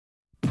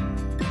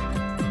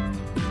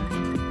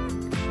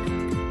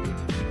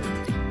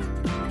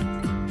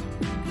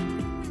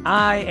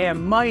I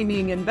am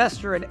mining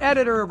investor and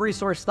editor of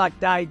Resource Stock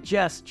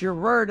Digest,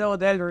 Gerardo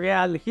Del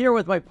Real, here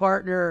with my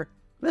partner,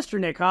 Mr.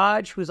 Nick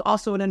Hodge, who's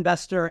also an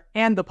investor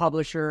and the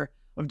publisher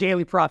of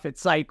Daily Profit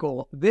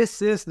Cycle. This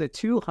is the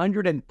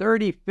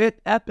 235th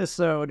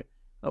episode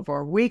of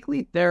our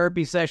weekly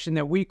therapy session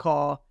that we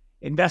call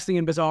Investing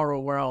in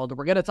Bizarro World.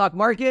 We're going to talk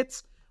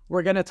markets.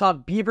 We're going to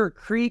talk Beaver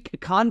Creek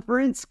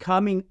Conference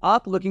coming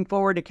up. Looking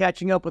forward to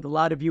catching up with a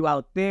lot of you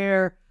out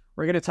there.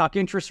 We're going to talk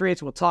interest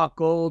rates. We'll talk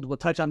gold. We'll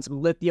touch on some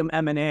lithium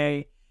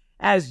M&A.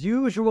 As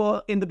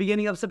usual, in the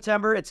beginning of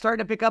September, it's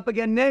starting to pick up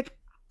again. Nick,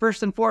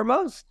 first and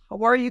foremost,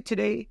 how are you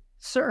today,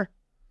 sir?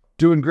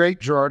 Doing great,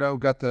 Gerardo.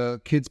 Got the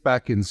kids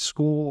back in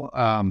school,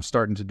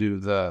 starting to do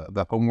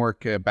the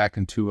homework back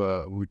into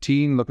a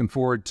routine. Looking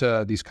forward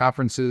to these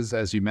conferences,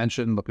 as you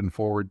mentioned. Looking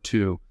forward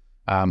to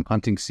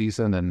hunting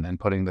season and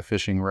putting the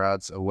fishing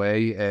rods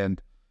away.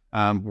 And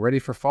ready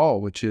for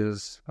fall, which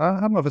is, I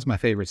don't know if it's my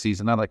favorite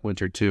season. I like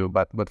winter too,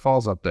 but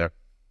fall's up there.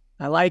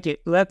 I like it.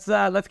 Let's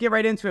get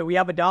right into it. We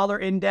have a dollar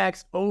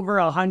index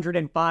over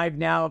 105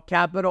 now.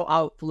 Capital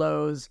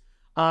outflows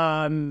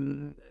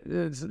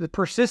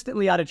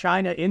persistently out of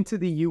China into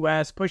the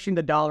U.S., pushing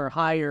the dollar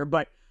higher.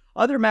 But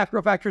other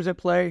macro factors at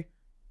play.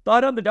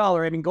 Thought on the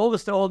dollar. I mean, gold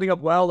is still holding up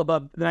well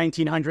above the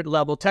 1900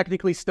 level.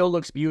 Technically still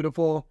looks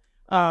beautiful.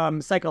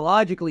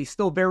 Psychologically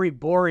still very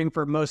boring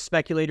for most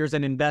speculators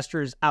and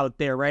investors out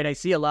there, right? I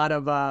see a lot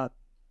of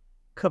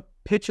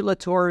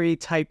capitulatory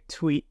type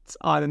tweets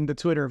on the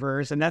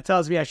Twitterverse, and that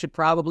tells me I should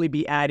probably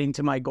be adding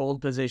to my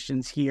gold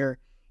positions here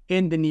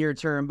in the near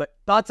term. But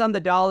thoughts on the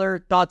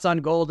dollar, thoughts on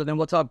gold, and then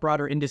we'll talk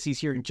broader indices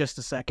here in just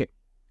a second.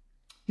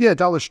 Yeah,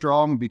 dollar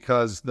strong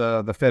because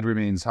the Fed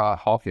remains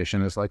hawkish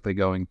and is likely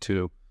going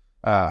to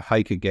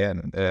hike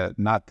again,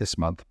 not this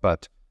month,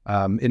 but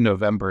in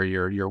November.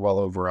 You're well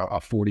over a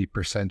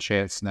 40%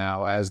 chance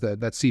now, as that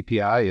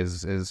CPI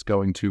is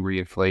going to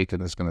reinflate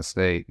and is going to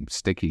stay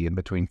sticky in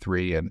between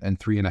 3 and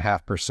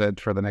 3.5%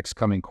 for the next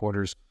coming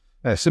quarters,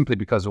 simply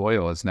because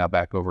oil is now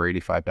back over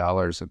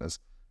 $85 and has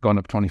gone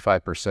up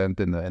 25%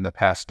 in the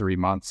past 3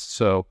 months.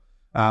 So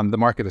the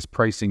market is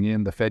pricing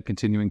in the Fed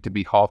continuing to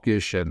be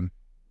hawkish and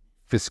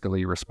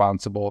fiscally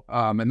responsible,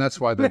 and that's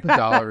why the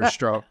dollar is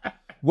strong.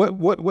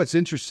 What's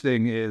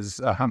interesting is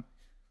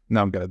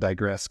now I'm going to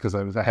digress because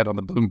I had on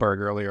the Bloomberg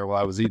earlier while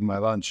I was eating my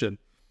lunch, and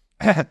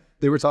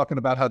they were talking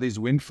about how these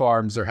wind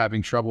farms are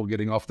having trouble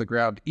getting off the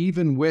ground,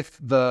 even with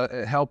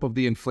the help of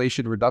the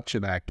Inflation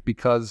Reduction Act.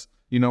 Because,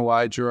 you know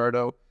why,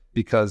 Gerardo?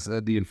 Because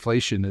the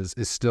inflation is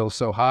still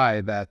so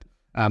high that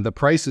the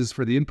prices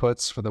for the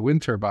inputs for the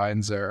wind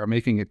turbines are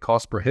making it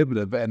cost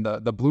prohibitive. And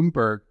the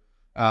Bloomberg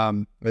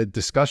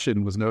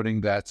discussion was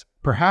noting that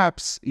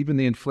perhaps even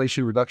the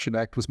Inflation Reduction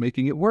Act was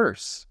making it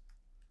worse.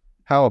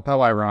 How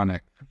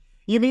ironic.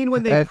 You mean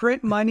when they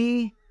print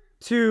money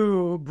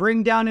to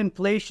bring down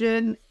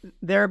inflation,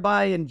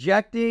 thereby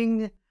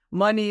injecting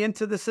money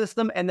into the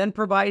system and then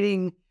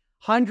providing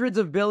hundreds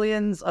of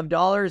billions of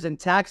dollars in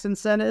tax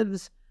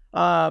incentives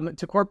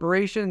to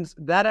corporations,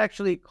 that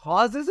actually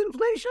causes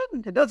inflation?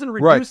 It doesn't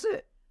reduce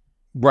it?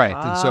 Right.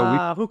 And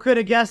so who could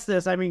have guessed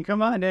this? I mean,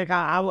 come on, Nick.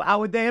 How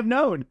would they have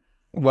known?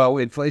 Well,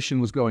 inflation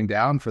was going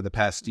down for the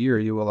past year.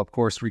 You will, of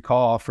course,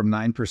 recall from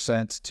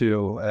 9%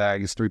 to, I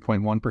guess,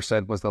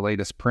 3.1% was the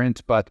latest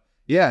print. But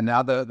yeah,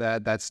 now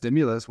that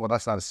stimulus, well,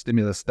 that's not a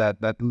stimulus,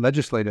 that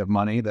legislative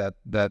money, that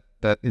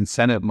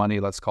incentive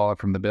money, let's call it,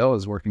 from the bill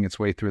is working its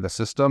way through the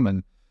system.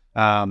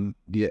 And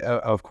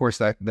of course,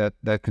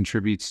 that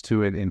contributes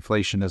to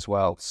inflation as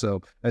well.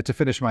 So to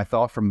finish my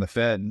thought from the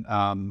Fed,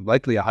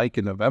 likely a hike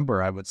in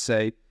November, I would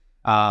say.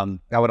 I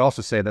would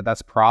also say that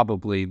that's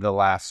probably the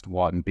last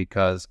one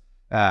because,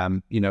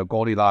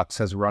 Goldilocks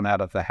has run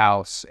out of the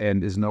house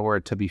and is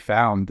nowhere to be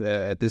found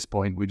at this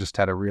point. We just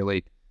had a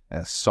really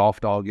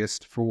soft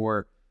August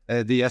for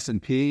the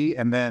S&P.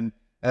 And then,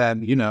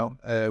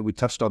 we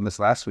touched on this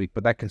last week,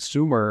 but that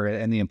consumer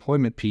and the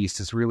employment piece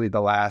is really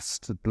the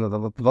last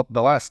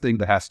thing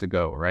that has to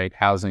go, right?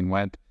 Housing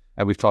went,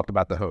 and we've talked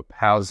about the hope.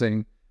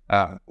 Housing,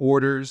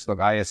 orders, like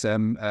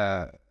ISM,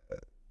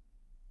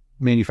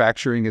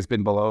 manufacturing has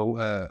been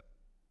below,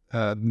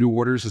 new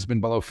orders has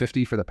been below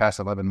 50 for the past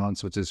 11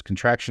 months, which is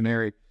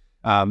contractionary.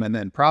 And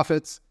then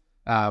profits,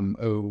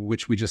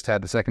 which we just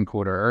had the second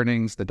quarter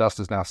earnings. The dust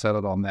has now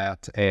settled on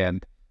that.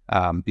 And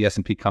the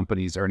S&P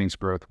company's earnings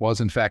growth was,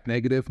 in fact,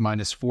 negative,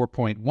 minus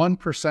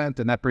 4.1%.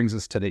 And that brings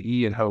us to the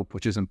E in hope,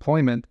 which is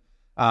employment.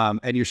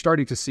 And you're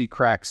starting to see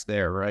cracks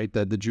there, right?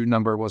 The June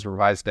number was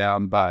revised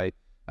down by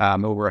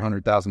over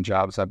 100,000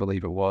 jobs, I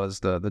believe it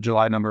was. The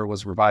July number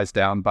was revised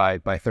down by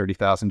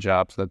 30,000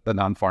 jobs, the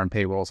non-farm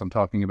payrolls I'm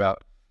talking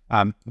about.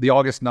 The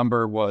August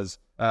number was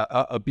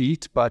a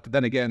beat, but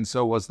then again,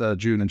 so was the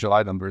June and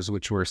July numbers,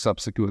 which were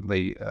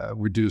subsequently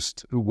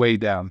reduced way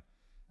down.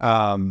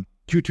 Q2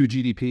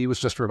 GDP was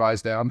just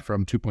revised down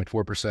from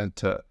 2.4%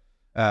 to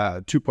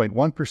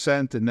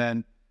 2.1%, and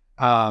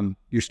then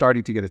you're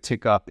starting to get a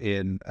tick up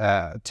in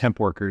temp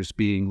workers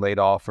being laid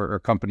off or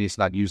companies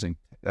not using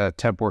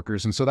temp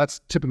workers, and so that's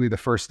typically the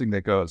first thing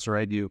that goes,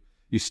 right? You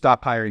you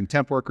stop hiring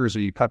temp workers or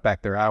you cut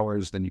back their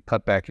hours, then you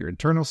cut back your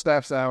internal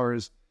staff's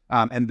hours,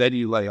 and then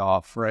you lay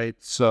off, right?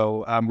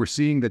 So we're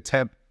seeing the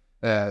temp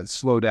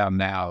slow down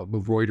now.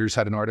 Reuters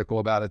had an article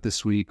about it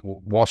this week.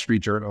 Wall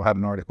Street Journal had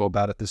an article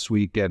about it this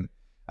week. And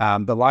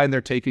the line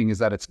they're taking is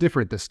that it's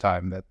different this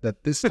time,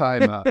 that this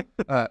time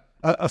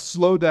a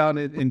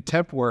slowdown in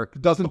temp work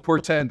doesn't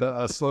portend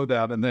a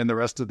slowdown and then the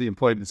rest of the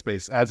employment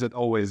space, as it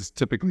always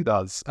typically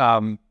does.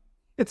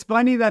 It's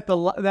funny that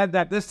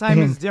that this time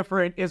is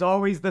different is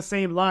always the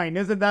same line.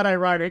 Isn't that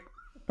ironic?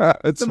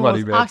 It's the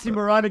funny, most man.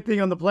 oxymoronic thing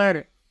on the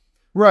planet.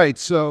 Right.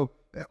 So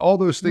all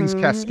those things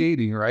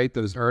cascading, right?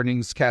 Those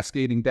earnings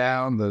cascading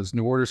down, those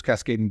new orders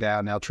cascading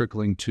down, now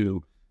trickling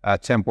to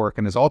temp work,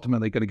 and is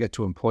ultimately going to get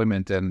to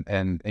employment.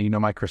 And you know,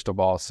 my crystal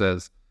ball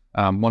says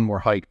one more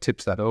hike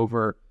tips that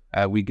over.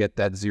 We get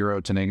that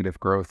 0 to negative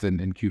growth in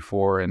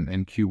Q4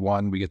 and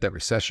Q1. We get that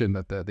recession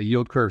that the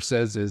yield curve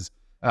says is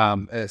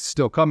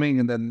still coming,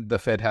 and then the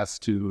Fed has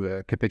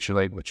to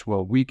capitulate, which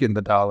will weaken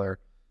the dollar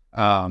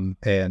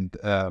and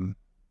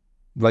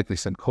likely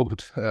send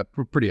gold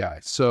pretty high.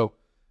 So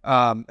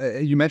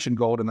you mentioned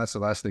gold, and that's the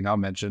last thing I'll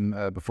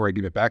mention before I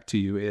give it back to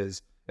you,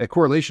 is a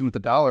correlation with the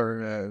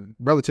dollar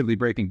relatively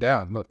breaking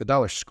down. Look, the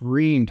dollar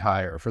screamed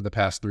higher for the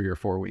past 3 or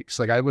 4 weeks.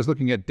 Like, I was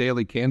looking at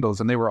daily candles,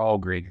 and they were all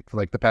green for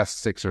like the past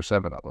 6 or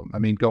 7 of them. I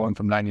mean, going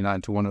from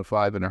 99 to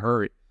 105 in a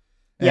hurry.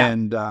 Yeah.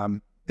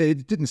 And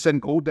it didn't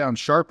send gold down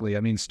sharply. I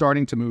mean,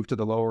 starting to move to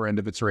the lower end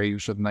of its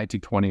range of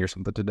 1920 or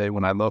something today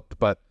when I looked,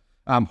 but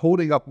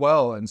holding up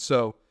well. And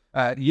so,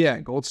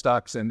 gold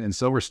stocks and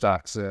silver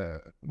stocks,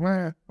 are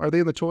they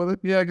in the toilet?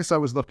 Yeah, I guess I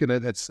was looking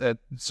at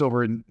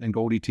silver and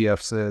gold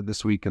ETFs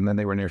this week, and then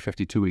they were near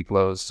 52-week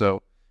lows.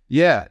 So,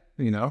 yeah,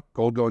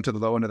 gold going to the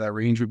low end of that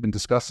range we've been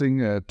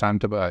discussing, time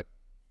to buy.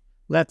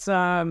 Let's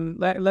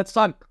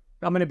talk.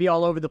 I'm going to be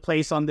all over the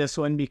place on this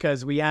one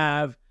because we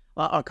have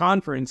a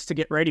conference to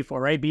get ready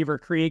for, right? Beaver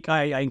Creek.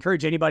 I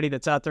encourage anybody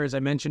that's out there, as I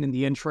mentioned in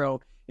the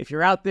intro, if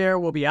you're out there,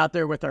 we'll be out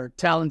there with our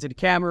talented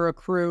camera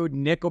crew.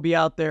 Nick will be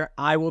out there.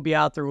 I will be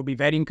out there. We'll be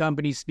vetting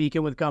companies,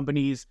 speaking with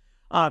companies,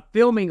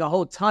 filming a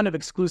whole ton of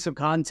exclusive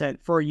content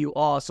for you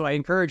all. So I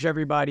encourage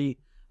everybody,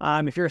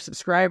 if you're a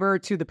subscriber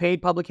to the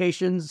paid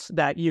publications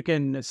that you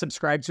can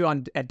subscribe to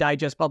at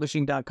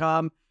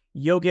digestpublishing.com,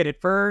 you'll get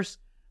it first.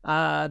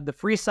 The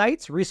free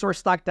sites,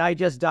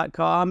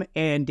 resourcestockdigest.com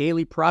and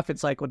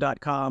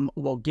dailyprofitcycle.com,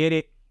 will get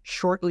it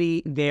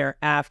shortly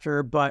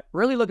thereafter. But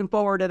really looking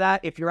forward to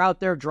that. If you're out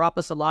there, drop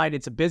us a line.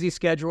 It's a busy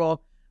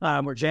schedule.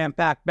 We're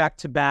jam-packed back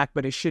to back,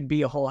 but it should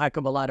be a whole heck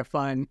of a lot of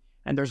fun.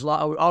 And there's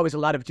always a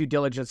lot of due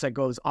diligence that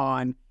goes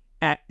on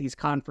at these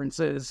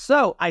conferences.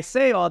 So I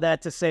say all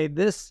that to say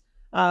this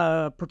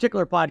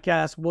particular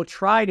podcast will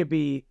try to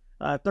be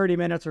 30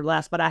 minutes or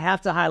less, but I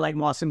have to highlight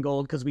Moss and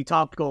Gold because we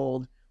talked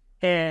gold.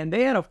 And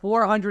they had a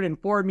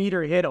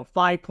 404-meter hit of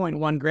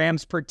 5.1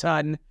 grams per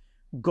ton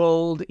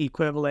gold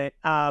equivalent.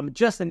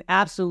 Just an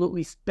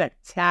absolutely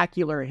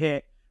spectacular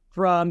hit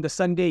from the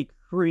Sunday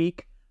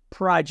Creek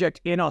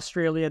project in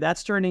Australia.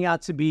 That's turning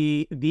out to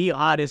be the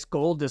hottest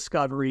gold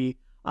discovery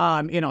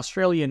in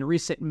Australia in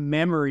recent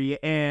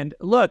memory. And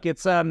look,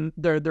 it's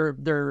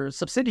their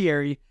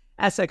subsidiary,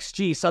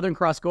 SXG, Southern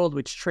Cross Gold,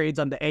 which trades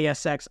on the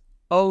ASX,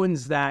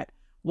 owns that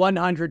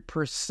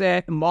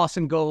 100%. Moss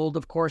and Gold,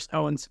 of course,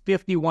 owns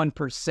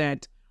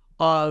 51%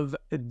 of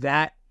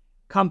that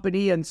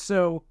company. And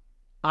so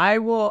I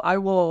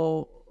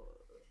will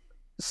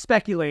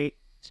speculate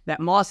that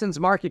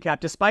Mawson's market cap,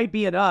 despite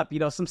being up,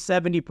 some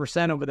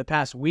 70% over the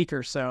past week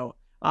or so,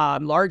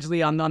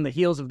 largely on the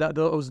heels of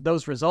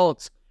those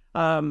results,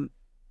 the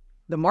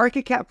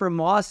market cap for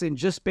Mawson,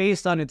 just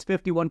based on its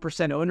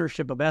 51%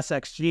 ownership of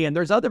SXG, and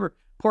there's other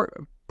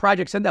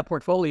projects in that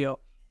portfolio,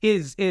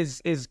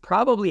 is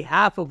probably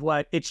half of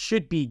what it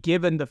should be,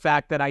 given the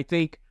fact that I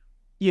think,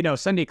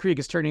 Sunday Creek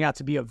is turning out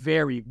to be a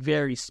very,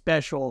 very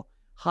special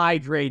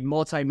high-grade,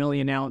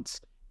 multi-million ounce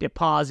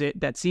deposit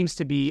that seems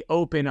to be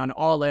open on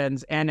all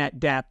ends and at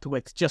depth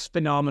with just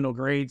phenomenal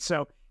grades.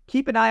 So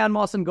keep an eye on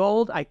Moss and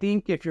Gold. I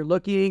think if you're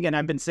looking, and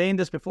I've been saying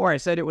this before, I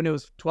said it when it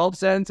was 12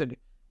 cents and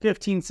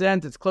 15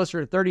 cents. It's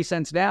closer to 30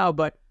 cents now,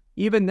 but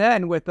even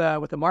then, with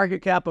a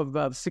market cap of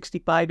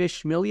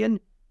 65-ish million,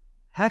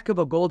 heck of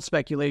a gold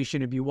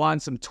speculation if you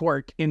want some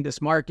torque in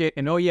this market.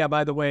 And oh yeah,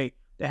 by the way,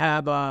 they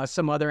have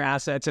some other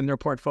assets in their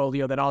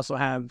portfolio that also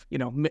have,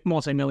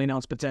 multi-million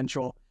ounce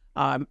potential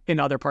in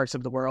other parts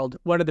of the world.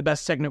 One of the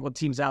best technical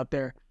teams out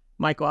there.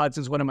 Michael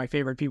Hodson's one of my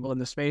favorite people in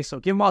the space. So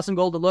give Moss and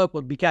Gold a look.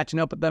 We'll be catching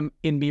up with them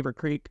in Beaver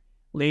Creek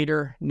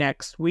later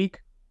next week.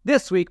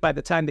 This week, by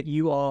the time that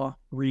you all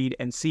read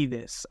and see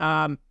this.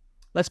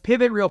 Let's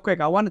pivot real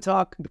quick. I want to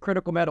talk the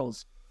critical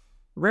metals.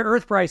 Rare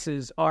earth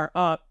prices are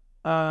up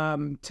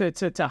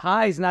to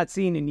highs not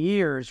seen in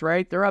years,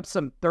 right? They're up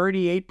some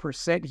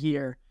 38%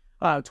 here.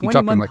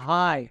 20-month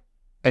high.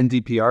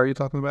 NdPr you're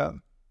talking about?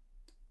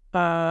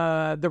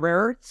 The rare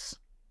earths?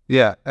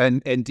 Yeah,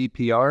 and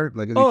NdPr?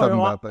 Like, are you talking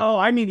about that? Oh,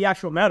 I mean the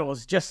actual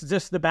metals,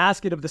 just the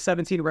basket of the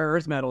 17 rare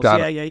earth metals.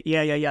 Got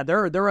Yeah.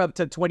 They're up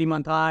to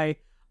 20-month high.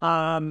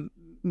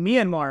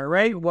 Myanmar,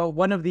 right? Well,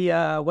 one of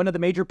the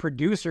major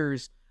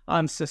producers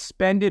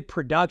suspended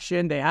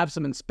production. They have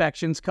some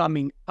inspections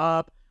coming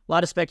up. A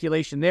lot of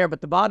speculation there,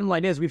 but the bottom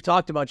line is we've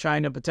talked about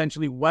China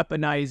potentially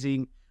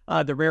weaponizing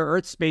the rare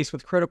earth space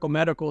with critical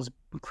metals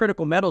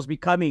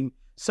becoming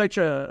such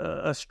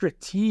a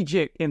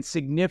strategic and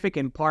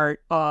significant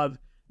part of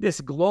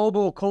this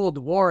global Cold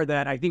War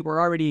that I think we're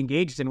already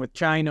engaged in with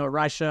China,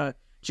 Russia,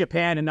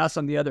 Japan, and us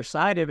on the other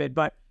side of it.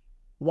 But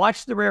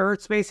watch the rare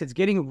earth space. It's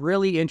getting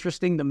really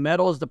interesting. The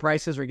metals, the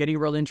prices are getting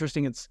real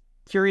interesting. It's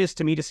curious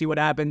to me to see what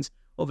happens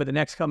over the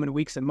next coming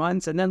weeks and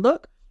months. And then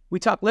look, we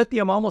talk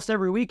lithium almost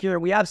every week here.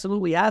 We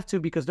absolutely have to,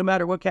 because no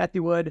matter what Kathy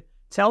Wood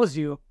tells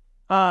you,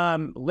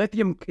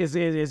 lithium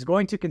is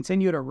going to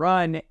continue to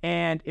run.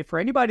 And if for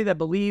anybody that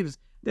believes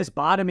this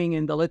bottoming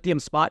in the lithium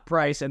spot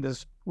price and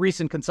this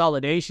recent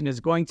consolidation is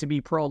going to be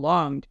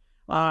prolonged,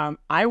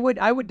 I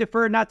would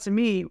defer, not to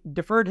me,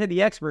 defer to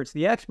the experts.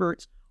 The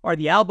experts are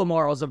the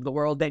Albemarles of the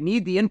world that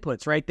need the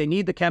inputs, right? They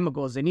need the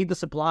chemicals, they need the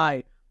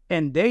supply.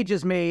 And they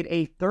just made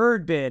a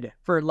third bid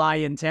for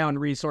Liontown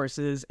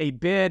Resources, a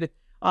bid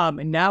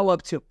now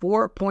up to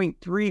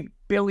 $4.3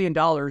 billion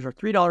or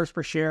 $3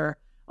 per share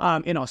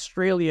in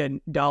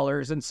Australian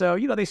dollars. And so,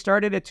 they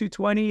started at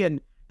 220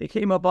 and they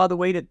came up all the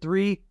way to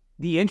 3.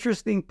 The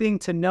interesting thing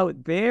to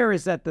note there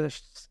is that the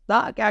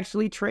stock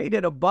actually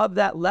traded above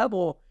that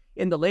level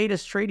in the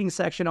latest trading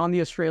section on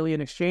the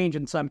Australian exchange.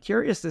 And so I'm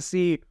curious to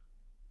see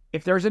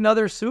if there's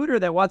another suitor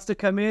that wants to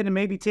come in and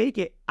maybe take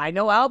it. I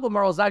know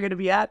Albemarle's not going to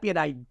be happy, and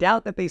I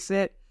doubt that they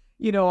sit,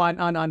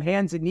 on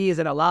hands and knees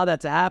and allow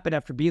that to happen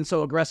after being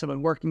so aggressive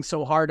and working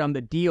so hard on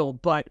the deal.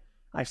 But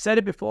I've said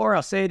it before,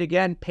 I'll say it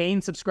again.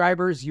 Paying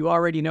subscribers, you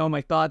already know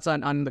my thoughts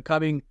on the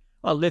coming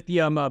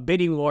lithium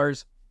bidding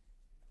wars.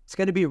 It's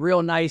going to be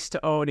real nice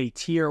to own a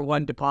tier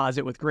 1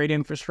 deposit with great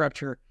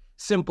infrastructure,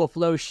 simple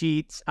flow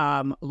sheets,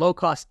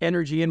 low-cost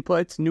energy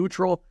inputs,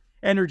 neutral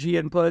energy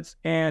inputs,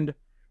 and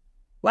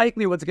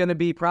likely what's going to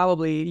be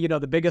probably,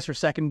 the biggest or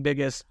second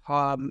biggest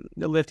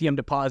lithium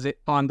deposit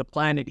on the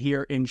planet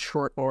here in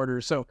short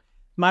order. So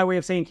my way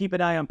of saying keep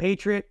an eye on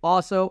Patriot.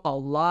 Also, a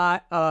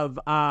lot of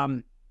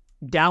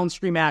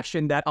downstream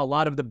action that a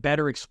lot of the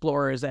better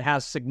explorers that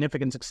have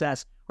significant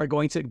success are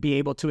going to be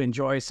able to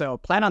enjoy. So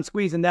plan on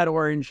squeezing that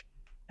orange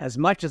as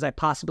much as I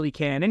possibly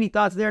can. Any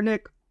thoughts there,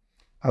 Nick?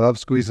 I love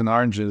squeezing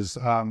oranges.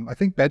 I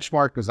think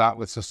Benchmark was out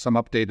with some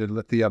updated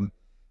lithium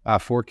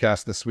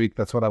forecast this week.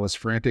 That's what I was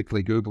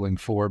frantically Googling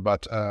for,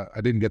 but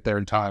I didn't get there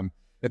in time.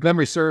 If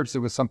memory serves, it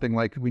was something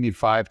like we need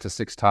 5 to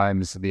 6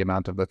 times the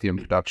amount of lithium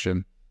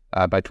production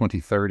by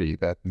 2030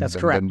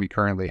 than we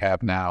currently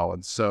have now.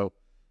 And so,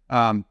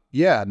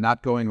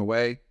 not going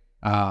away.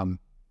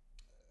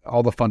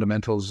 All the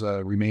fundamentals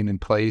remain in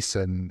place,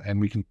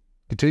 and we can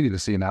continue to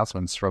see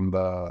announcements from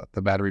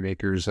the battery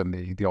makers and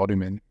the auto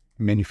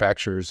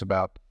manufacturers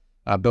about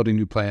building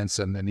new plants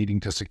and needing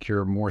to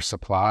secure more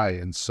supply.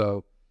 And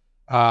so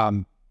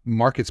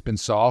market's been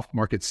soft.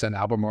 Market sent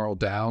Albemarle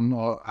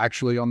down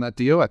actually on that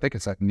deal. I think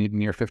it's at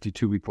near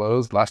 52-week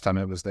lows. Last time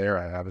I was there,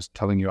 I was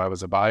telling you I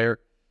was a buyer.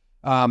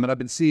 And I've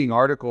been seeing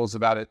articles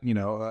about it,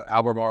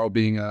 Albemarle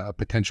being a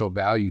potential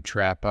value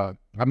trap. I'm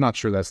not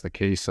sure that's the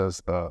case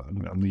as the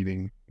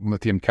leading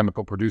lithium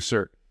chemical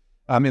producer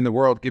in the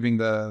world, given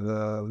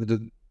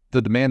the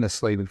demand is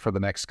slated for the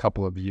next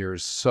couple of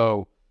years.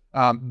 So,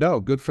 no,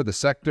 good for the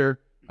sector.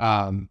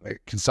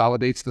 It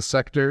consolidates the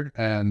sector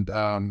and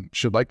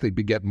should likely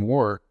beget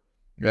more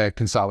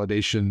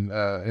consolidation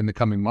in the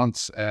coming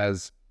months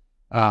as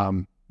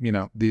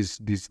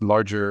these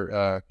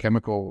larger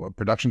chemical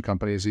production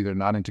companies, either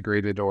not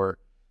integrated or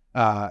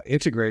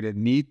integrated,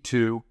 need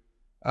to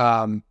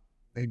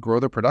grow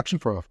their production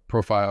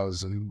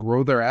profiles and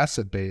grow their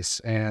asset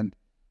base, and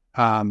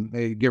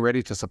they get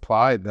ready to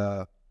supply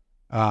the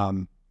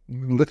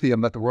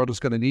lithium that the world is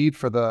going to need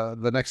for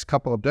the next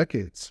couple of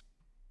decades.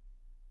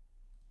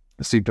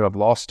 I seem to have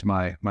lost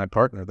my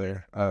partner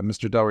there,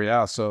 Mr. Del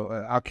Real.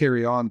 So I'll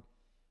carry on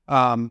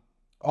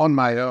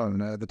my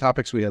own. The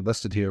topics we had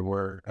listed here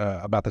were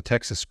about the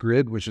Texas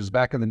grid, which is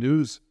back in the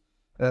news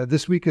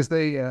this week as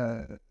they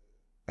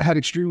had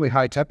extremely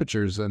high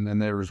temperatures, and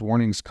there was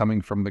warnings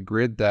coming from the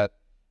grid that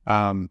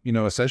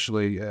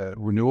essentially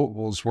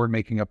renewables weren't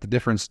making up the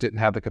difference, didn't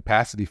have the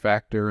capacity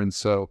factor, and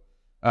so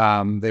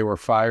they were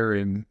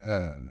firing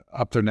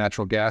up their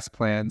natural gas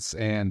plants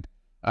and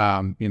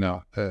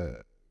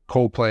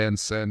coal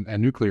plants and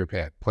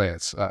nuclear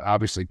plants.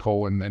 Obviously,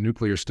 coal and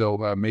nuclear still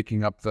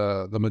making up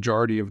the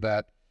majority of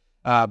that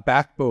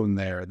backbone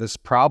there. This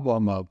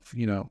problem of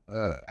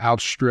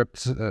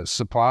outstripped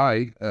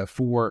supply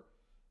for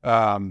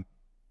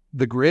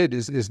the grid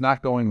is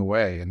not going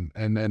away,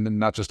 and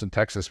not just in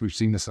Texas. We've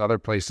seen this in other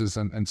places,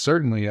 and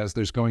certainly as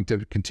there's going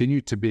to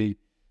continue to be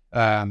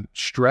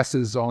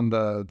stresses on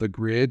the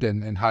grid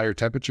and higher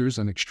temperatures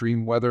and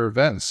extreme weather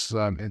events.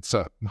 It's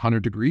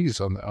 100 degrees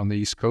on the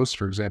East Coast,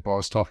 for example. I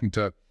was talking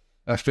to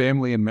a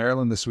family in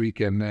Maryland this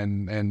weekend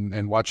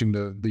and watching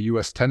the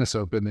U.S. Tennis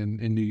Open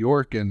in New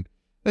York, and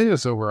it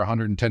was over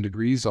 110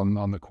 degrees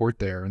on the court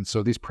there. And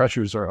so these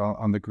pressures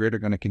on the grid are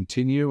going to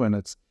continue, and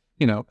it's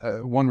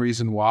one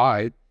reason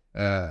why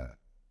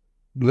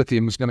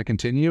lithium is going to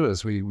continue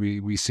as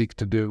we seek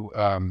to do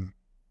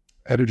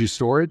energy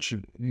storage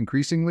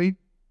increasingly,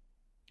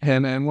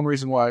 and one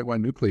reason why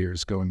nuclear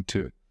is going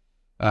to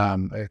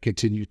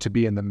continue to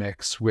be in the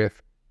mix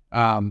with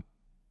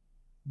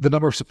the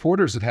number of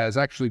supporters it has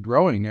actually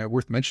growing.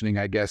 Worth mentioning,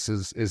 I guess,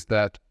 is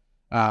that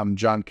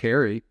John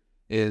Kerry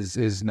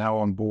is now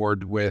on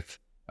board with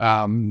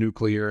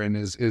nuclear and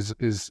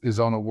is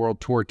on a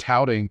world tour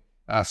touting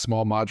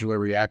small modular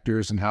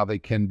reactors and how they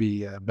can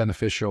be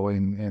beneficial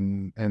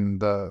in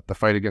the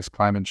fight against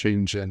climate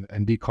change and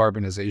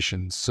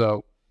decarbonization.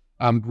 So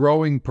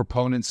growing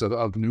proponents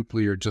of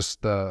nuclear,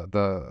 just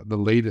the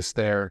latest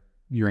there,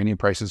 uranium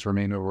prices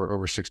remain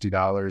over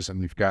 $60, and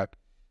we've got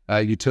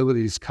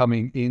utilities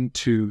coming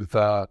into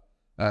the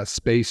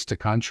space to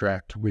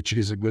contract, which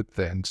is a good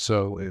thing.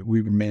 So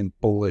we remain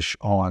bullish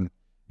on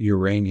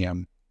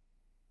uranium.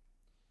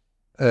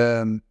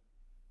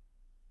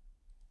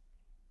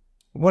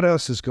 What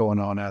else is going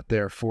on out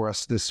there for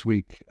us this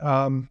week?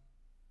 I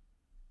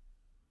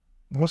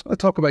was going to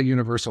talk about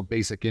universal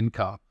basic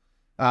income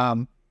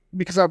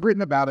because I've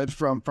written about it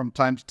from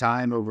time to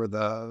time over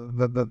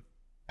the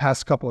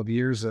past couple of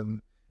years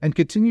and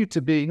continue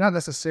to be not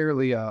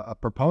necessarily a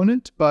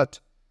proponent, but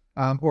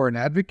or an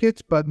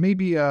advocate, but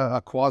maybe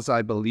a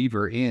quasi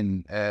believer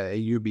in a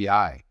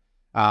UBI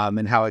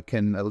and how it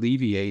can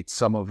alleviate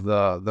some of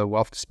the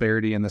wealth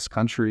disparity in this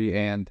country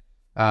and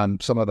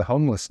some of the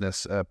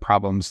homelessness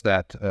problems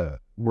that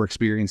we're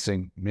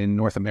experiencing in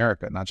North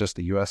America, not just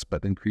the U.S.,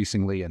 but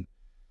increasingly in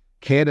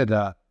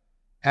Canada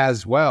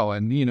as well.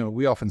 And,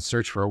 we often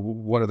search for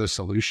what are the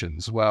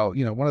solutions. Well,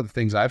 one of the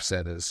things I've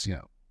said is,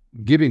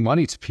 giving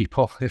money to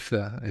people, if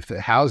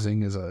the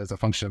housing is a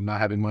function of not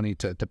having money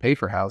to pay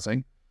for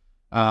housing,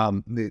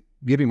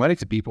 giving money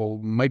to people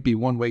might be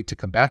one way to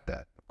combat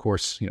that. Of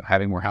course,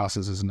 having more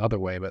houses is another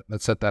way, but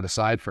let's set that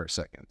aside for a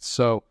second.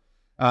 So,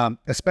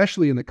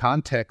 especially in the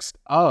context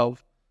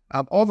of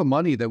all the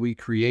money that we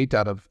create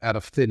out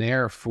of thin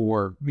air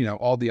for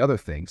all the other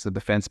things, the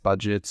defense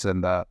budgets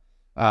and the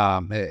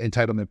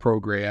entitlement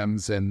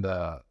programs and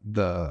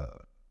the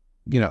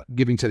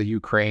giving to the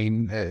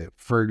Ukraine,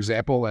 for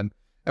example, and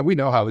we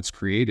know how it's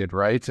created,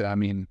 right? I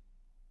mean,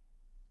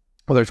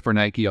 whether it's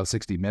Bernanke on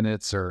 60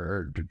 Minutes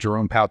or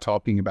Jerome Powell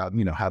talking about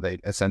how they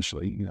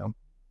essentially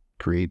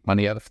create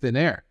money out of thin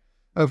air.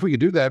 If we could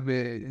do that,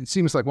 it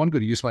seems like one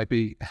good use might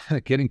be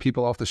getting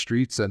people off the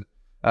streets and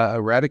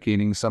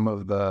eradicating some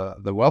of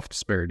the wealth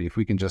disparity if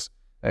we can just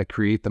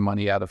create the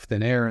money out of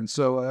thin air. And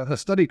so a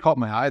study caught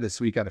my eye this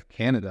week out of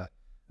Canada.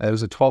 It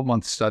was a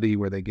 12-month study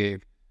where they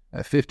gave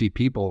 50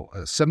 people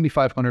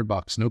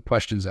 $7,500, no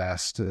questions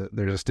asked.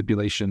 There's a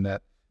stipulation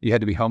that you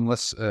had to be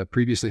homeless,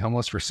 previously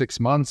homeless for 6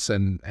 months,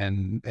 and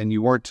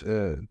you weren't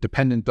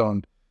dependent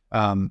on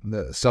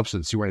the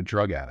substance. You weren't a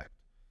drug addict.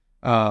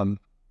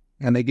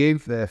 And they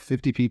gave the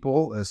 50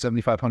 people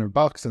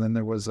 $7,500, and then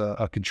there was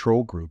a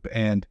control group.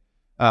 And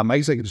I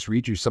guess I could just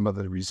read you some of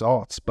the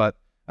results, but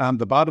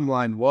the bottom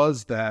line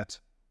was that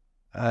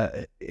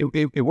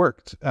it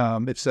worked.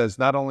 It says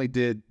not only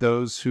did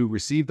those who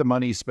received the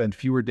money spend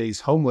fewer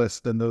days homeless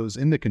than those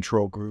in the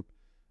control group,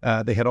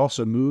 they had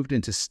also moved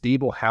into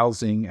stable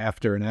housing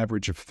after an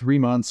average of 3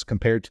 months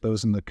compared to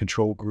those in the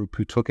control group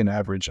who took an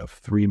average of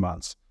 3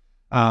 months.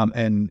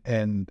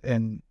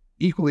 And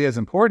equally as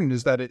important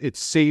is that it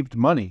saved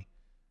money.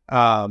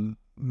 Let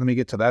me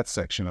get to that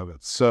section of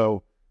it.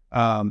 So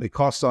it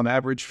costs on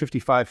average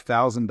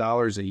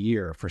 $55,000 a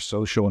year for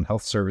social and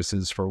health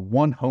services for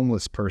one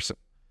homeless person.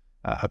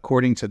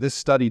 According to this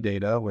study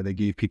data, where they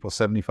gave people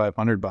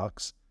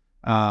 $7,500,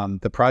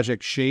 the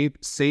project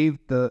saved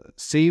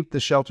the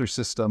shelter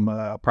system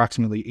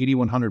approximately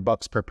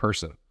 $8,100 per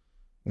person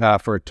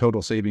for a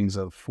total savings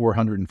of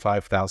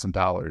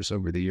 $405,000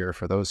 over the year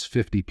for those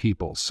 50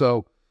 people.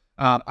 So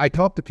I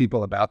talk to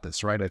people about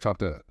this, right? I talk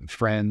to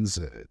friends,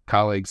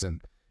 colleagues,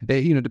 and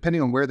they,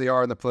 depending on where they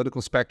are in the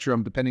political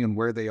spectrum, depending on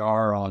where they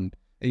are on,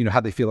 how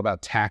they feel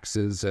about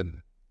taxes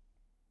and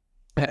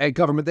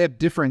government, they have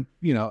different,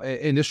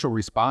 initial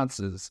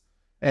responses.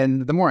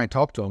 And the more I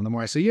talk to them, the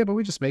more I say, yeah, but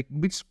we just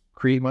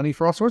create money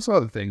for all sorts of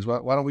other things.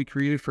 Why don't we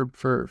create it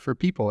for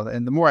people?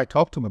 And the more I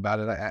talk to them about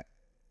it,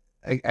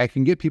 I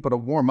can get people to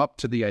warm up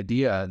to the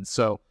idea. And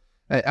so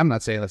I'm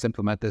not saying let's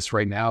implement this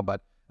right now,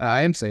 but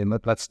I am saying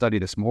let's study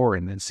this more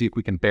and see if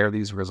we can bear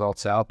these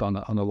results out on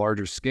a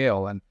larger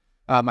scale. And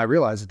I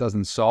realize it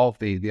doesn't solve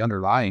the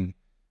underlying,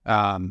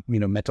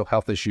 mental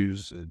health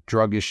issues,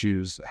 drug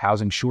issues,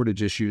 housing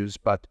shortage issues,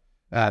 but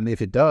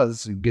if it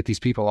does get these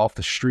people off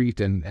the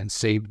street and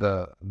save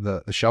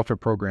the shelter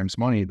programs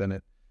money, then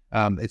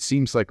it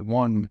seems like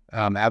one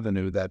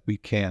avenue that we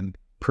can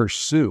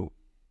pursue.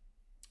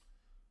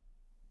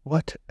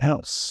 What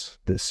else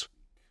this?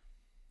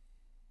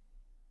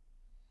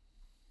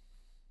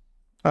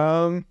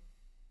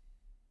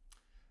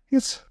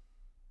 Yes.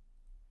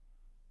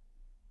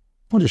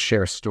 I'll just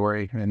share a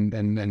story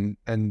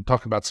and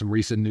talk about some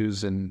recent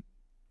news in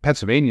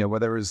Pennsylvania where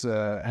there was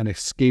an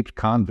escaped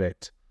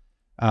convict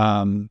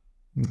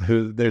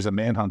who there's a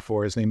manhunt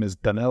for. His name is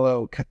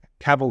Danilo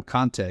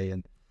Cavalcante,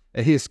 and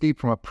he escaped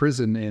from a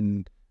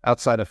prison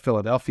outside of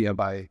Philadelphia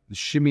by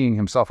shimmying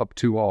himself up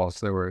two walls.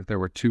 There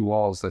were two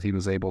walls that he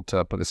was able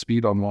to put his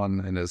feet on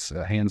one and his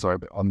hands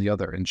on the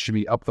other, and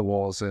shimmy up the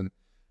walls and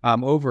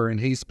over. And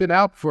he's been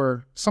out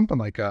for something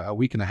like a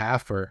week and a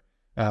half or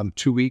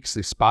 2 weeks.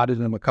 They spotted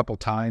him a couple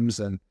times,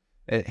 and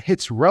it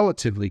hits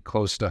relatively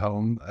close to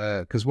home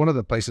because one of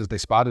the places they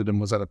spotted him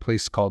was at a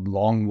place called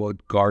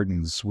Longwood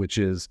Gardens, which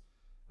is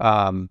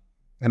an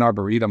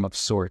arboretum of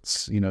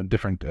sorts,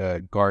 different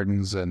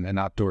gardens and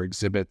outdoor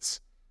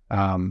exhibits,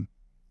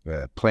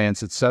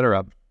 plants,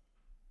 etc.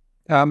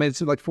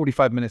 It's like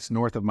 45 minutes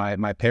north of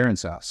my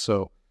parents' house.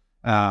 So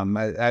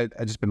I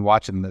just been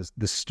watching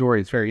this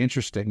story. It's very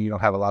interesting. You don't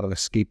have a lot of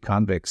escaped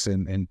convicts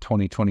in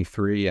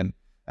 2023, and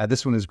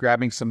this one is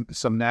grabbing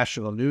some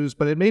national news.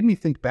 But it made me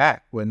think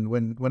back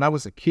when I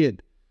was a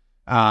kid,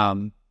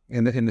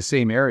 in the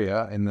same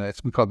area,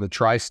 we call it the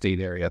tri-state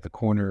area, at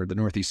the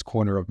northeast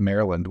corner of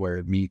Maryland, where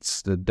it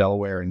meets the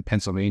Delaware and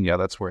Pennsylvania.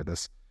 That's where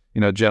this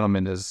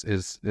gentleman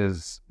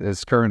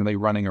is currently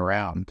running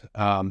around.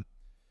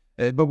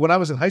 But when I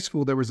was in high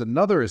school, there was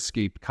another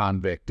escaped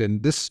convict,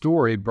 and this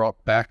story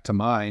brought back to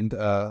mind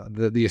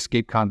the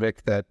escaped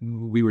convict that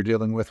we were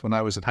dealing with when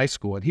I was in high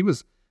school, and he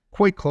was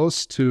quite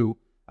close to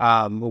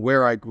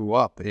where I grew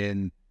up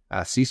in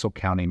Cecil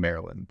County,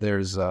 Maryland.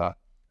 There's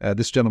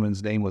this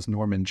gentleman's name was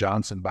Norman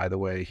Johnson, by the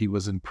way. He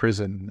was in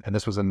prison, and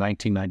this was in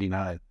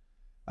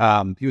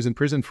 1999. He was in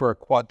prison for a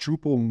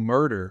quadruple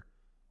murder,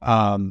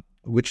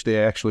 which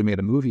they actually made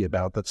a movie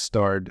about that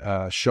starred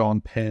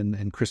Sean Penn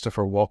and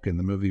Christopher Walken.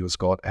 The movie was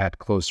called At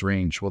Close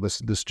Range. Well,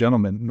 this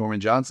gentleman,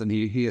 Norman Johnson,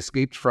 he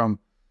escaped from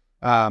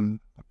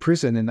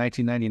prison in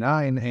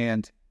 1999,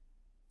 and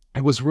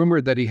it was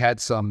rumored that he had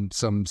some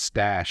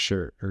stash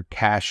or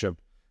cash of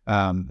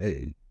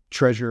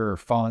treasure or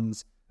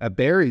funds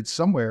buried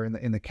somewhere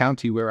in the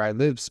county where I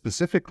live,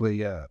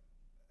 specifically at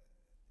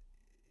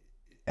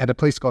a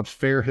place called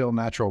Fair Hill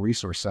Natural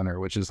Resource Center,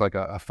 which is like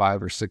a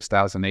 5,000 or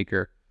 6,000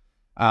 acre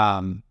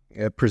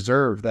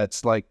preserve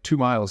that's like 2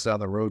 miles down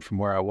the road from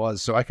where I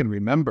was. So I can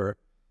remember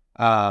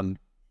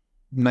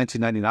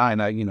 1999.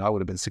 I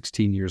would have been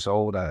 16 years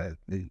old,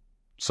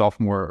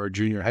 sophomore or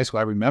junior in high school.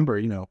 I remember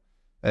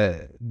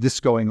this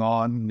going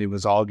on. It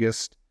was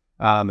August.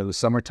 It was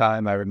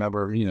summertime. I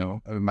remember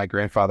my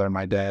grandfather and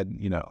my dad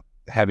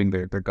having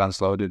their guns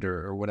loaded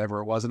or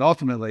whatever it was. And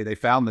ultimately they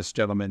found this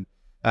gentleman.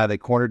 They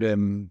cornered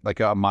him like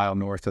a mile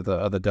north of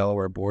the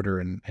Delaware border,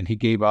 and he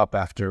gave up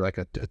after like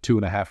a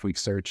 2.5 week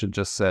search and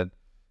just said,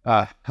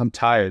 I'm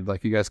tired.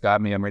 Like, you guys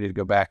got me. I'm ready to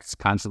go back. It's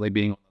constantly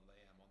being on the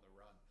lam, on the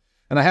run.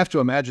 And I have to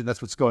imagine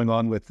that's what's going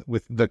on with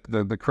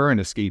the current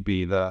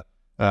escapee, the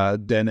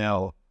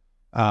Danilo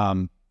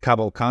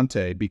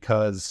Cavalcante,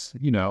 because,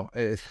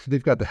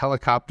 they've got the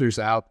helicopters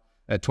out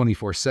at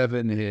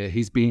 24/7.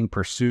 He's being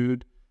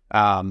pursued.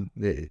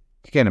 You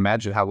can't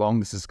imagine how long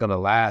this is going to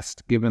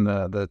last, given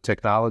the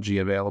technology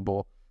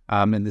available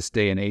in this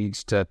day and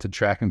age to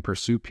track and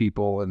pursue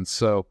people. And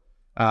so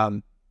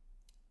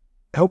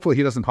hopefully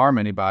he doesn't harm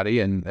anybody.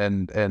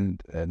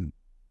 And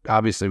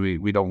obviously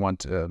we don't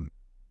want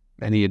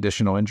any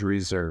additional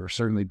injuries or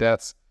certainly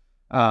deaths.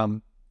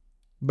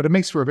 But it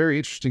makes for a very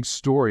interesting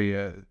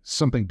story,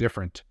 something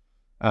different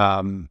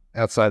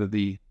outside of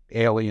the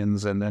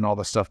aliens and then all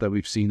the stuff that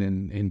we've seen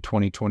in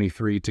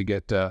 2023 to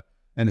get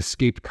an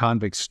escaped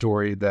convict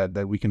story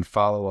that we can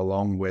follow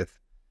along with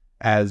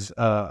as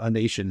a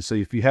nation. So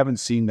if you haven't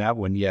seen that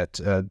one yet,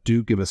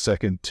 do give a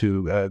second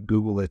to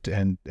Google it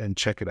and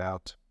check it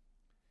out.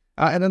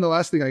 And then the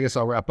last thing I guess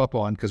I'll wrap up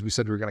on, because we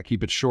said we were going to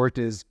keep it short,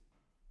 is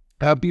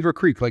Beaver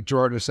Creek. Like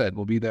Gerardo said,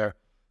 we'll be there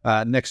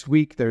next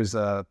week. There's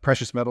a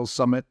Precious Metals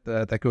Summit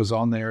that goes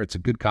on there. It's a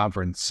good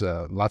conference,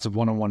 lots of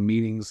one-on-one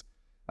meetings,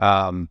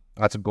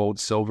 lots of gold,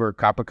 silver,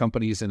 copper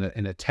companies in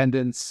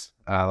attendance,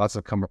 lots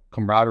of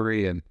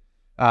camaraderie, and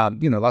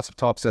lots of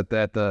talks at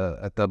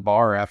the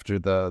bar after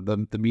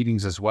the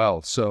meetings as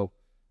well. So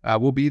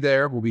we'll be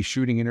there. We'll be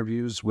shooting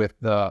interviews with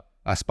the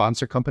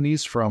sponsor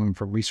companies from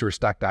Resource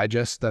Stock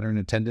Digest that are in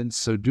attendance.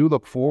 So do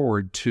look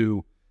forward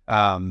to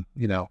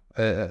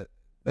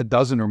a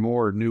dozen or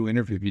more new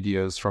interview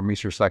videos from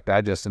Resource Stock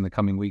Digest in the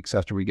coming weeks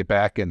after we get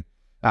back and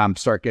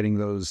start getting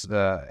those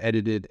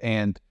edited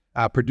and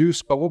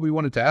produced. But what we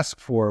wanted to ask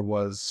for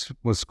was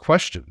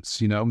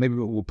questions. Maybe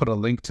we'll put a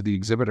link to the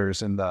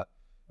exhibitors in the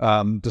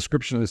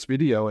description of this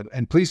video,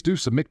 and please do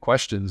submit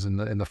questions in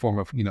the form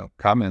of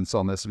comments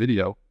on this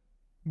video.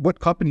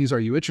 What companies are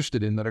you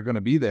interested in that are going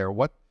to be there?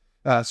 What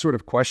sort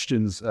of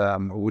questions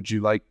would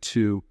you like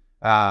to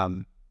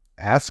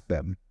ask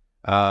them?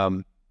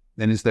 And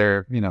is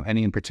there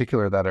any in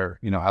particular that are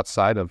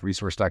outside of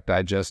Resource Stock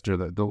Digest or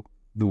the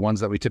ones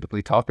that we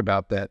typically talk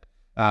about that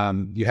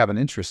you have an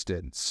interest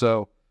in?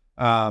 So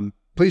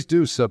please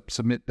do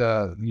submit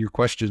your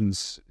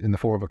questions in the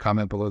form of a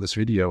comment below this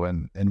video,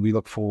 and we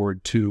look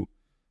forward to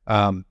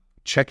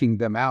checking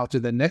them out.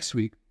 And then next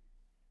week,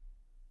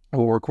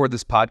 we'll record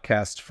this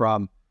podcast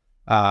from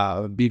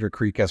Beaver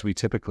Creek, as we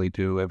typically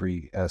do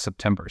every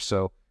September.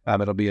 So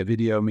It'll be a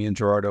video. Me and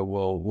Gerardo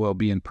will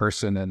be in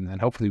person,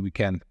 and hopefully we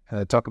can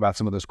talk about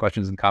some of those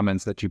questions and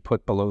comments that you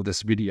put below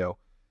this video.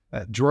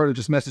 Gerardo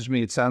just messaged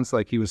me. It sounds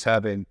like he was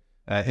having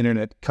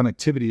internet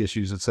connectivity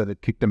issues. It said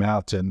it kicked him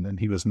out and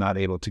he was not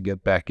able to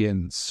get back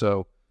in.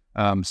 So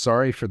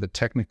sorry for the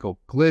technical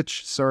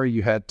glitch. Sorry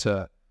you had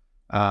to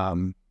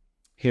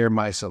hear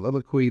my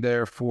soliloquy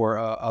there for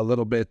a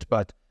little bit.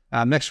 But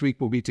next week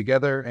we'll be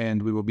together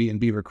and we will be in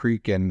Beaver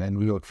Creek, and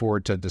we look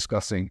forward to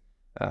discussing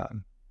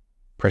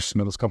precious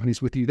metals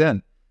companies with you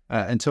then.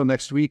 Until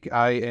next week,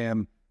 I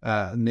am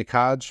Nick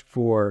Hodge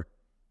for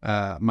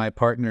my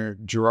partner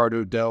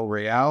Gerardo Del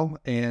Real,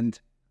 and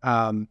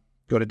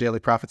go to Daily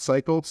Profit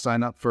Cycle,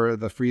 sign up for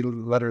the free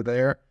letter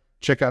there,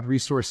 check out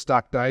Resource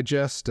Stock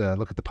Digest,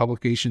 look at the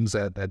publications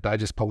at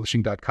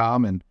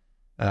digestpublishing.com, and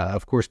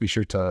of course be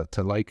sure to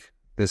like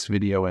this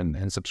video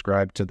and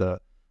subscribe to the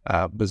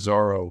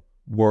Bizarro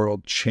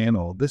World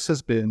channel. This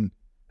has been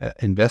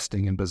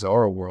Investing in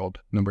Bizarro World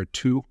number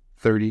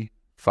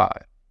 235.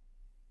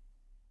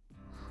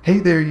 Hey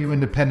there, you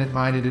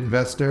independent-minded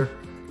investor.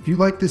 If you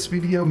like this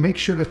video, make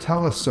sure to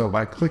tell us so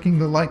by clicking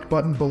the like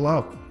button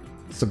below.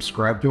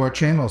 Subscribe to our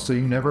channel so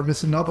you never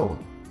miss another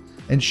one.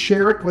 And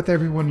share it with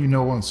everyone you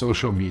know on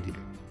social media.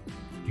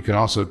 You can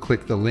also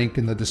click the link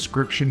in the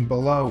description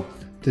below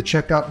to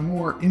check out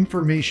more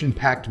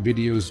information-packed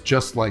videos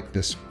just like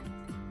this one.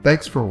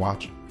 Thanks for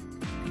watching.